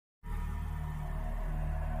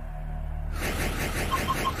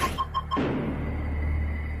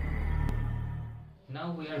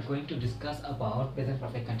Now we are going to discuss about present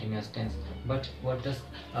perfect continuous tense. But what does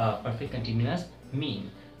perfect continuous mean?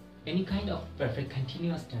 Any kind of perfect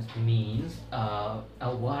continuous tense means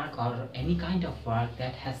a work or any kind of work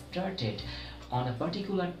that has started on a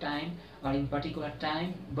particular time or in particular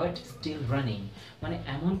time but still running. মানে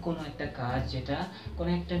এমন কোন একটা কাজ যেটা কোন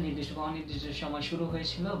একটা নির্দিষ্ট বা অনির্দিষ্ট সময় শুরু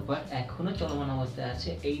হয়েছিল বাট এখনো চলমান অবস্থায় আছে,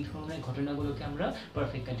 এই ধরনের ঘটনাগুলোকে আমরা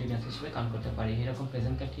পারফেক্ট কন্টিনিউয়াস হিসেবে কাউন্ট করতে পারি। এরকম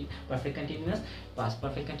present perfect continuous, past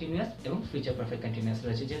perfect continuous এবং ফিউচার পারফেক্ট কন্টিনিউয়াস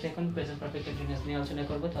রয়েছে। যেটা এখন প্রেজেন্ট পারফেক্ট কন্টিনিউয়াস নিয়ে আলোচনা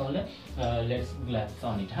করব, তাহলে লেটস গ্ল্যান্স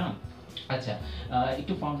অন ইট। হ্যাঁ, আচ্ছা,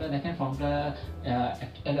 একটু ফর্মটা দেখেন। ফর্মটা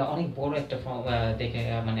অনেক বড় একটা ফর্ম দেখে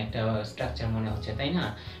মানে একটা স্ট্রাকচার মনে হচ্ছে, তাই না?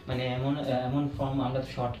 মানে এমন ফর্ম আমরা তো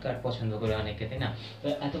শর্টকাট পছন্দ করি অনেকে, তাই না? তো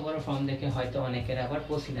এত বড় ফর্ম দেখে হয়তো অনেকের আবার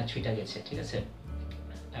পসিনা ছুটে গেছে, ঠিক আছে?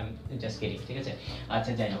 জাস্ট কিডিং, ঠিক আছে?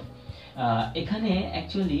 আচ্ছা, যাই হোক, এখানে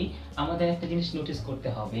অ্যাকচুয়ালি আমাদের একটা জিনিস নোটিস করতে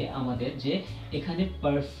হবে আমাদের, যে এখানে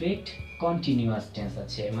পারফেক্ট কন্টিনিউয়াস টেন্স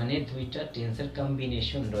আছে, মানে দুইটা টেন্সের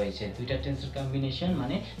কম্বিনেশন রয়েছে। দুইটা টেন্সের কম্বিনেশন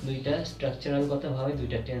মানে দুইটা স্ট্রাকচারালগতভাবে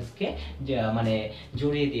দুইটা টেন্সকে মানে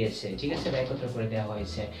জড়িয়ে দিয়েছে, ঠিক আছে, বা একত্র করে দেওয়া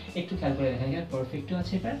হয়েছে। একটু খেয়াল করে দেখেন, এখানে পারফেক্টও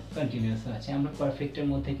আছে, এবার কন্টিনিউয়াসও আছে। আমরা পারফেক্টের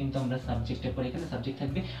মধ্যে কিন্তু আমরা সাবজেক্টের পরে, এখানে সাবজেক্ট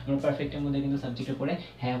থাকবে, আমরা পারফেক্টের মধ্যে কিন্তু সাবজেক্টের পরে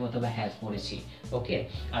হ্যাভ অথবা হ্যাজ পড়েছি। ওকে,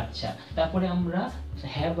 আচ্ছা, তারপরে আমরা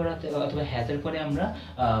হ্যাভ অথবা হ্যাজের পরে আমরা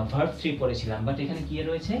ভার্ব 3 পড়েছিলাম, বাট এখানে কি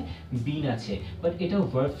রয়েছে? বিন আছে, বাট এটাও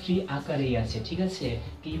ভার্ব 3 আকারেই আছে, ঠিক আছে?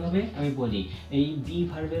 কিভাবে আমি বলি, এই বি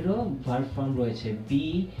ভার্বেরও ভার্ব ফর্ম রয়েছে, বি,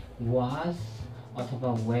 ওয়াজ অথবা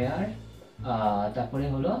ওয়্যার, তারপরে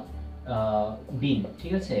হলো বিন,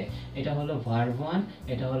 ঠিক আছে? এটা হলো ভার্ব 1,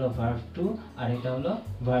 এটা হলো ভার্ব 2, আর এটা হলো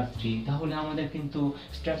ভার্ব 3। তাহলে আমাদের কিন্তু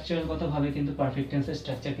স্ট্রাকচারগতভাবে কিন্তু পারফেক্ট টেন্সের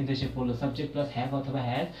স্ট্রাকচার কিন্তু এসে পড়লো, সাবজেক্ট প্লাস হ্যাভ অথবা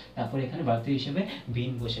হ্যাজ, তারপরে এখানে ভার্ব 3 হিসেবে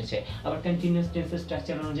বিন বসেছে। আবার কন্টিনিউয়াস টেন্সের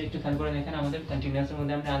স্ট্রাকচার অনুযায়ী একটু খেয়াল করে দেখেন, আমাদের কন্টিনিউয়াসের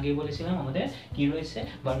মধ্যে আমরা আগেই বলেছিলাম আমাদের কি রয়েছে?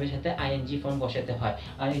 ভার্বের সাথে আইএনজি ফর্ম বসাতে হয়,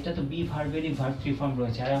 আর এটা তো বি ভার্বেরই ভার্ব 3 ফর্ম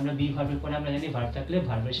রয়েছে। আর আমরা বি ভার্বের পরে আমরা জানি ভার্ব থাকলে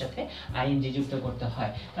ভার্বের সাথে আইএনজি যুক্ত করতে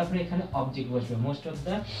হয়। তারপরে এখানে অবজেক্ট বসবে। মোস্ট অফ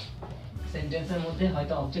দ্য সেন্টেন্সের মধ্যে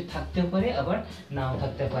হয়তো অবজেক্ট থাকতেও পারে, আবার নাও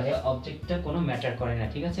থাকতে পারে, অবজেক্টটা কোনো ম্যাটার করে না,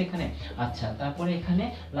 ঠিক আছে এখানে? আচ্ছা, তারপরে এখানে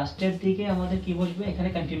লাস্টের দিকে আমাদের কি বসবে? এখানে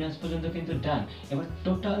কন্টিনিউয়াস পর্যন্ত কিন্তু ডান। এবার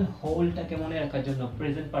টোটাল হোলটাকে মনে রাখার জন্য,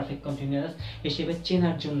 প্রেজেন্ট পারফেক্ট কন্টিনিউয়াস হিসেবে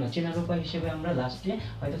চেনার জন্য, চেনার উপায় হিসেবে আমরা লাস্টে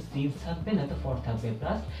হয়তো সিন্স থাকবে, নয়তো ফর থাকবে,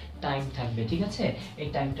 প্লাস টাইম থাকবে, ঠিক আছে? এই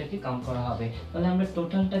টাইমটাকে কাউন্ট করা হবে। তাহলে আমরা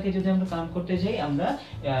টোটালটাকে যদি আমরা কাউন্ট করতে যাই, আমরা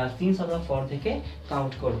সিন্স অথবা ফর থেকে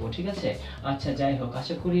কাউন্ট করব, ঠিক আছে? আচ্ছা, যাই হোক,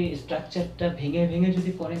 আশা করি স্ট্রাকচারটা ভেঙে ভেঙে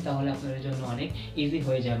যদি পড়েন তাহলে আপনাদের জন্য অনেক ইজি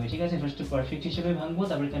হয়ে যাবে, ঠিক আছে? ফার্স্ট পারফেক্ট হিসেবে ভাঙবো,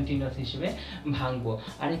 তারপরে কন্টিনিউয়াস হিসেবে ভাঙবো।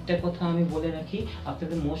 আরেকটা কথা আমি বলে রাখি,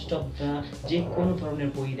 আপনাদের মোস্ট অফ দ্য যে কোনো ধরনের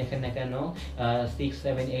বই দেখেন না কেন, 6,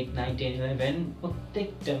 7, 8, 9, 10, 11,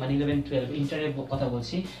 প্রত্যেকটা মানে 11, 12 ইন্টারের কথা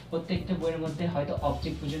বলছি, প্রত্যেকটা বইয়ের মধ্যে হয়তো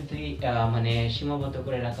অবজেক্ট পর্যন্তই মানে সীমাবদ্ধ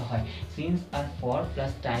করে রাখা হয়। Since R for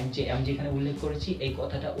plus time, যে আমি যেখানে উল্লেখ করেছি এই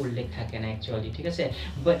কথাটা উল্লেখ থাকে না অ্যাকচুয়ালি, ঠিক আছে?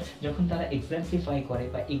 বাট যখন তারা এক্সাম্পলিফাই করে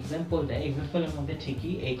বা এক্সাম্পল দেয়, এক্সাম্পলের মধ্যে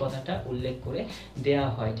ঠিকই এই কথাটা উল্লেখ করে দেওয়া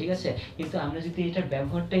হয়, ঠিক আছে? কিন্তু আমরা যদি এটার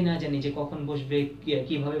ব্যবহারটাই না জানি, যে কখন বসবে,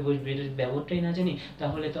 কিভাবে বসবে, এটার ব্যবহারটাই না জানি,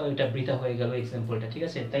 তাহলে তো এটা বৃথা হয়ে গেল এক্সাম্পলটা, ঠিক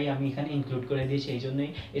আছে? তাই আমি এখানে ইনক্লুড করে দিয়েছি, এই জন্যই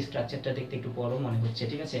এই স্ট্রাকচারটা দেখতে একটু বড় মনে হচ্ছে,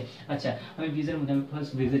 ঠিক আছে? আচ্ছা, আমি ব্রিজের মধ্যে, আমি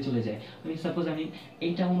ফার্স্ট ব্রিজে চলে যাই। আমি সাপোজ আমি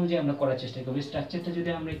এইটা অনুযায়ী আমরা করার চেষ্টা করি, স্ট্রাকচারটা যদি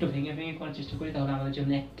আমরা একটু ভেঙে ভেঙে করার চেষ্টা করি তাহলে আমাদের জন্য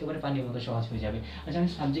একেবারে পানির মতো সহজ হয়ে যাবে। আচ্ছা, আমি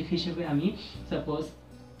সাবজেক্ট হিসেবে আমি সাপোজ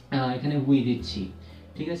এখানে উই দিচ্ছি,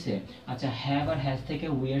 ঠিক আছে? আচ্ছা, হ্যাভ আর হ্যাজ থেকে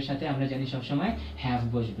উই এর সাথে আমরা জানি সবসময় হ্যাভ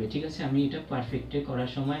বসবে, ঠিক আছে? আমি এটা পারফেক্টে করার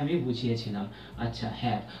সময় আমি বুঝিয়েছিলাম। আচ্ছা,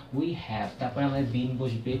 হ্যাভ, উই হ্যাভ, তারপর আমাদের বিন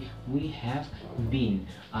বসবে, উই হ্যাভ বিন।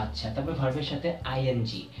 আচ্ছা, তারপর ভার্বের সাথে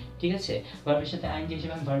আইএনজি, ঠিক আছে? ভার্বের সাথে আইএনজি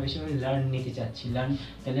হিসেবে আমি ভার্ব হিসেবে লার্ন নিতে চাচ্ছি, লার্ন,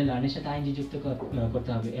 তাহলে লার্নের সাথে আইএনজি যুক্ত করতে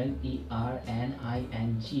হবে, LERNING,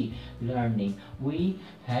 learning. We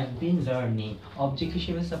have been learning. Object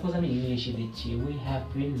হিসেবে সাপোজ আমি ইংলিশে দিচ্ছি, we have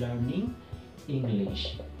been learning English,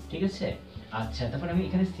 ঠিক আছে? আচ্ছা, তারপর আমি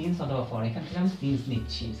এখানে সিন্স অথবা ফর, এখান থেকে আমি সিন্স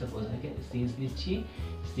নিচ্ছি, সাপোজ সিন্স নিচ্ছি,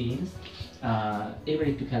 সিন্স। এবার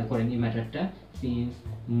একটু খেয়াল করেন এই ম্যাটারটা, সিন্স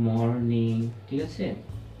মর্নিং, ঠিক আছে?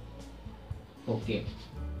 ওকে,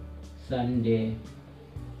 সানডে,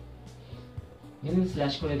 এখানে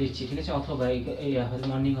স্ল্যাশ করে দিচ্ছি, ঠিক আছে? অথবা এই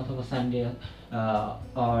মর্নিং অথবা Sunday,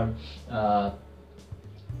 or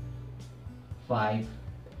 5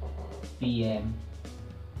 PM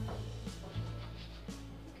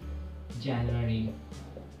January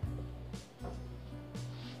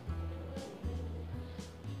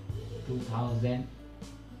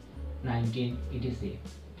 2019 etc,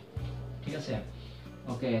 ঠিক আছে?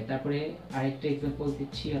 ওকে, তারপরে আরেকটা এক্সাম্পল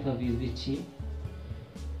দিচ্ছি অথবা ভিউ দিচ্ছি।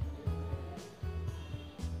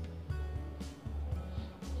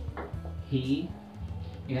 হি,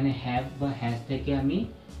 এখানে হ্যাভ বা হ্যাজ থেকে আমি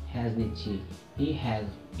হ্যাজ নিচ্ছি, হি হ্যাজ,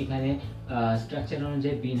 এখানে স্ট্রাকচার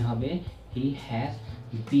অনুযায়ী বিন হবে, হি হ্যাজ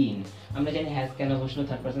বিন। আমরা জানি হ্যাজ কেন বসলো,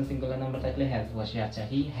 থার্ড পারসন সিঙ্গুলার নাম্বার থাকলে হ্যাজ বসে। আচ্ছা,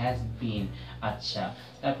 হি হ্যাজ বিন। আচ্ছা,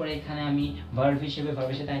 তারপরে এখানে আমি ভার্ব হিসেবে,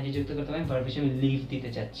 ভার্বের সাথে আইএনজি যুক্ত করতে হবে, ভার্ব হিসেবে লিভ দিতে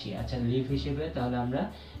চাচ্ছি। আচ্ছা, লিভ হিসেবে তাহলে আমরা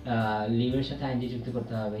লিভের সাথে আইএনজি যুক্ত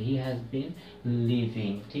করতে হবে, হি হ্যাজ বিন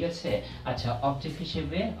লিভিং, ঠিক আছে। আচ্ছা, অবজেক্ট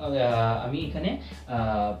হিসেবে আমি এখানে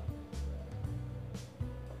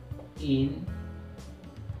ইন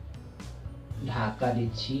ঢাকা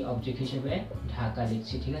দিচ্ছি, অবজেক্ট হিসেবে ঢাকা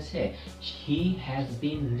লিখছি, ঠিক আছে। He has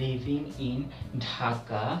been living in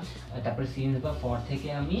Dhaka. তারপরে সিন্স বা ফর থেকে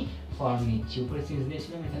আমি ফর নিচ্ছি, উপরে সিন্স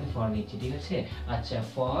দিয়েছিলাম, এখানে ফর নিচ্ছি, ঠিক আছে। আচ্ছা,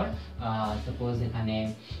 ফর সাপোজ এখানে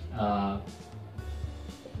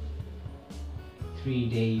 3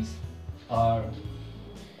 days or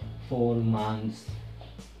 4 months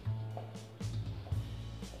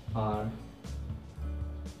or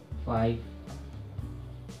 5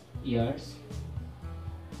 years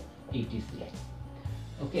etc.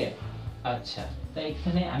 ওকে। আচ্ছা, তাই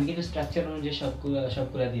এখানে আমি কিন্তু স্ট্রাকচার অনুযায়ী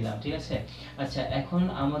সবগুলো দিলাম, ঠিক আছে। আচ্ছা, এখন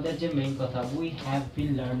আমাদের যে মেইন কথা, we have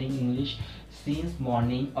been learning English since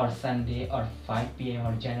morning or Sunday or 5 PM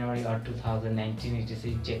or January or 2019 etc.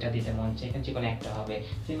 যেটা দিতে মন চায় এখানে যে কোনো একটা হবে।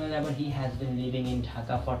 সিমিলারলি আবার he has been living in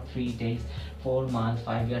Dhaka for 3 days 4 months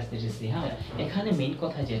 5 years etc. হ্যাঁ, এখানে মেইন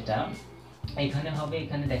কথা যেটা এখানে হবে,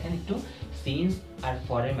 এখানে দেখেন একটু সিন্স আর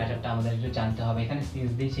ফরের ম্যাটারটা আমাদের একটু জানতে হবে। এখানে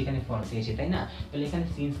সিন্স দিয়েছি, এখানে ফর দিয়েছি, তাই না? তাহলে এখানে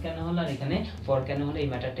সিন্স কেন হলো আর এখানে ফর কেন হলো, এই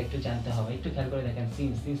ম্যাটারটা একটু জানতে হবে। একটু খেয়াল করে দেখেন,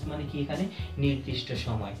 সিন্স মানে কি, এখানে নির্দিষ্ট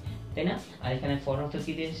সময়, তাই না? আর এখানে ফর অর্থ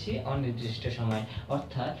কি দিয়েছি, অনির্দিষ্ট সময়।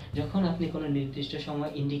 অর্থাৎ যখন আপনি কোনো নির্দিষ্ট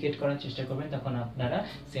সময় ইন্ডিকেট করার চেষ্টা করবেন তখন আপনারা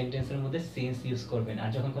সেন্টেন্সের মধ্যে সিন্স ইউজ করবেন, আর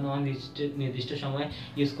যখন কোনো নির্দিষ্ট সময়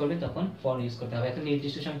ইউজ করবেন তখন ফর ইউজ করতে হবে। এখন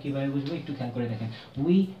নির্দিষ্ট সময় কিভাবে বুঝবো, একটু খেয়াল করে দেখেন,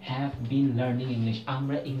 we have been learning English,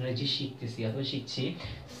 আমরা ইংরেজি শিখতেছি অথবা শিখছি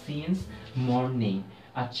সিন্স মর্নিং।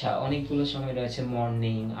 আচ্ছা, অনেকগুলো সময় রয়েছে,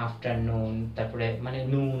 মর্নিং, আফটারনুন, তারপরে মানে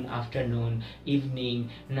নুন, আফটারনুন, ইভিনিং,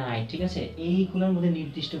 নাইট, ঠিক আছে। এইগুলোর মধ্যে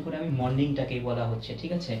নির্দিষ্ট করে আমি মর্নিংটাকেই বলা হচ্ছে,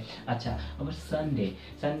 ঠিক আছে। আচ্ছা, আবার সানডে,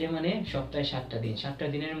 সানডে মানে সপ্তাহে 7টা দিন, 7টা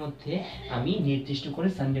দিনের মধ্যে আমি নির্দিষ্ট করে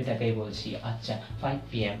সানডেটাকেই বলছি। আচ্ছা, 5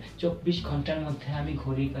 PM 24 ঘন্টার মধ্যে আমি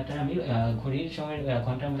ঘড়ির সময়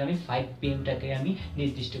ঘন্টার মধ্যে আমি 5 PM-টাকে আমি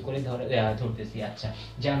নির্দিষ্ট করে ধরতেছি। আচ্ছা,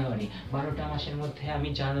 জানুয়ারি 12টা মাসের মধ্যে আমি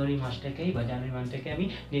জানুয়ারি মাসটাকেই বা জানুয়ারি মাসটাকে আমি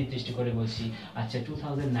নির্দিষ্ট করে বলছি। আচ্ছা,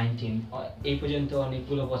 2019 এই পর্যন্ত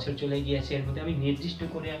অনেকগুলো বছর চলে গিয়েছে, এর মধ্যে আমি নির্দিষ্ট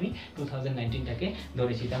করে আমি 2019টাকে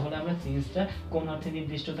ধরেছি। তাহলে আমরা সিন্সটা কোন অর্থে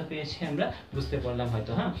নির্দিষ্টতা পেয়েছি আমরা বুঝতে পারলাম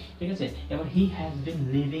হয়তো, হ্যাঁ, ঠিক আছে। এবার he has been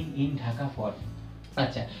living in Dhaka for,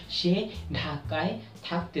 আচ্ছা, সে ঢাকায়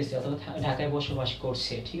থাকতেছে অথবা ঢাকায় বসবাস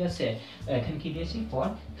করছে, ঠিক আছে। এখানে কি দিয়েছি, ফর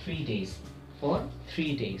 3 days, ফর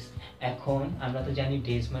 3 days। এখন আমরা তো জানি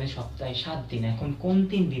ডেজ মানে সপ্তাহে 7 দিন, এখন কোন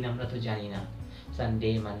 3 দিন আমরা তো জানি না,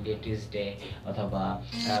 সানডে, মানডে, টিউসডে অথবা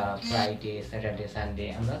ফ্রাইডে, স্যাটারডে, সানডে,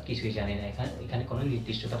 আমরা কিছুই জানি না। এখানে কোনো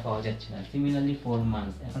নির্দিষ্টতা পাওয়া যাচ্ছে না। সিমিলারলি 4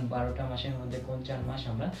 months, এখন 12টা মাসের মধ্যে কোন 4 মাস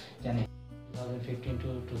আমরা জানি, 2015 to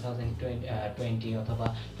 2020 অথবা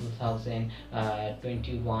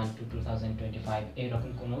 2021 to 2025,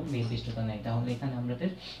 এরকম কোনো নির্দিষ্টতা নেই। তাহলে এখানে আমাদের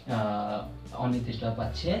অনির্দিষ্টতা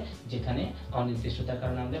পাচ্ছে, যেখানে অনির্দিষ্টতার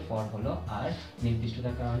কারণে আমাদের ফর হলো আর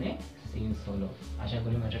নির্দিষ্টতার কারণে সিন্স হলো। আশা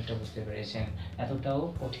করি ম্যাটারটা বুঝতে পেরেছেন, এতটাও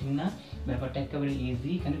কঠিন না, ব্যাপারটা একেবারে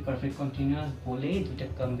ইজি। এখানে পারফেক্ট কন্টিনিউয়াস বলে দুটো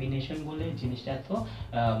কম্বিনেশন বলে জিনিসটা এত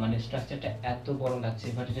মানে স্ট্রাকচারটা এত বড় লাগছে,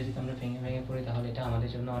 বাট এটা যদি আমরা ভেঙে ভেঙে পড়ি তাহলে এটা আমাদের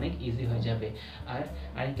জন্য অনেক ইজি হয়ে যাবে। আর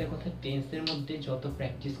আরেকটা কথা, টেন্সের মধ্যে যত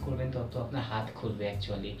প্র্যাকটিস করবেন তত আপনার হাত খুলবে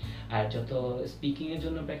অ্যাকচুয়ালি। আর যত স্পিকিংয়ের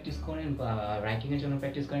জন্য প্র্যাকটিস করেন বা রাইটিংয়ের জন্য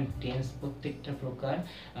প্র্যাকটিস করেন, টেন্স প্রত্যেকটা প্রকার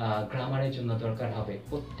গ্রামারের জন্য দরকার হবে,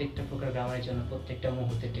 প্রত্যেকটা প্রকার গ্রামারের জন্য প্রত্যেকটা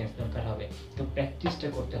মুহূর্তে টেন্স দরকার হবে। তো প্র্যাকটিসটা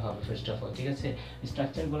করতে হবে ফার্স্ট অফ অল, ঠিক আছে।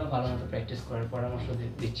 স্ট্রাকচারগুলো ভালো মতো প্র্যাকটিস করার পরামর্শ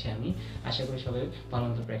দিচ্ছি আমি, আশা করি সবাই ভালো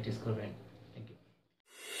মতো প্র্যাকটিস করবেন।